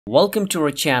Welcome to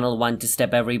our channel One to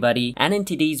Step everybody, and in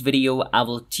today's video I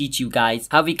will teach you guys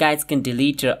how you guys can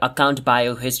delete your account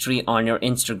bio history on your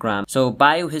Instagram. So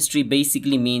bio history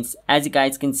basically means, as you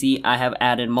guys can see, I have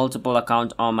added multiple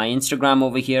accounts on my Instagram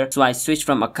over here. So I switch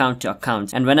from account to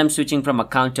account, and when I'm switching from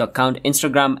account to account,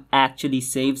 Instagram actually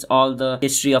saves all the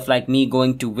history of like me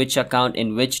going to which account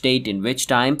in which date in which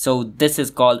time. So this is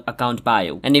called account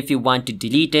bio, and if you want to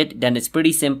delete it, then it's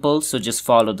pretty simple. So just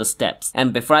follow the steps.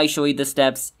 And before I show you the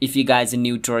steps, if you guys are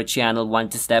new to our channel One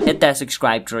to Step, hit that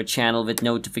subscribe to our channel with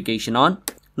notification on.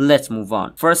 Let's move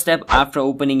on. First step, after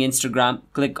opening Instagram,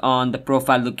 click on the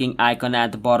profile looking icon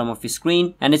at the bottom of your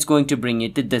screen, and it's going to bring you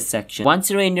to this section. Once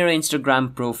you're in your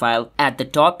Instagram profile, at the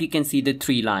top you can see the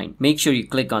 3 line. Make sure you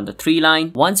click on the 3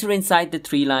 line. Once you're inside the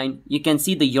 3 line, you can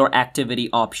see the your activity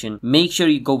option. Make sure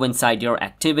you go inside your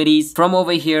activities. From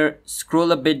over here,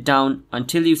 scroll a bit down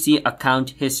until you see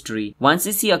account history. Once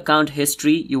you see account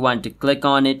history, you want to click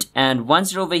on it, and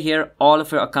once you're over here, all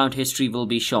of your account history will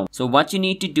be shown. So what you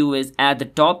need to do is, at the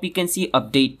top you can see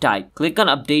update type. Click on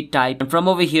update type, and from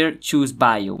over here choose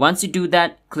bio. Once you do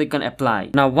that, click on apply.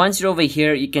 Now once you're over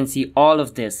here, you can see all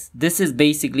of this. This is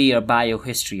basically your bio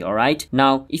history. Alright,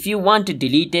 now if you want to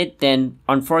delete it, then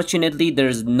unfortunately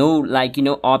there's no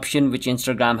option which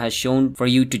Instagram has shown for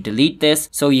you to delete this,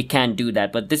 so you can't do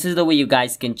that. But this is the way you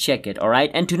guys can check it.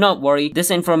 Alright, and do not worry,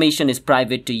 this information is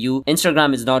private to you.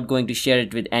 Instagram is not going to share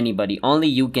it with anybody. Only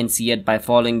you can see it by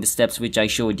following the steps which I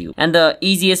showed you. And the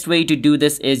easiest way to do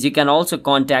this is you can also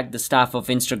contact the staff of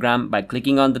Instagram by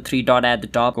clicking on the 3 dot at the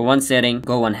top. Go on setting,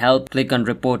 go on help, click on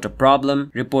report a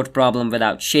problem, report problem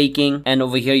without shaking, and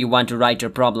over here you want to write your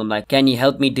problem like, can you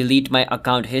help me delete my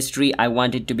account history? I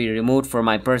want it to be removed for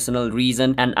my personal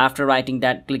reason. And after writing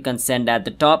that, click on send at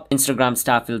the top. Instagram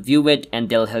staff will view it and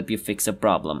they'll help you fix a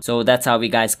problem. So that's how you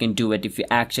guys can do it if you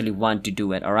actually want to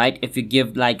do it. Alright, if you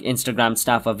give Instagram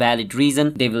staff a valid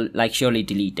reason, they will surely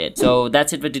delete it. So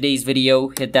that's it for today's video.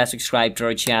 Hit that subscribe to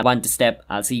our channel One to Step.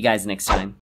 I'll see you guys next time.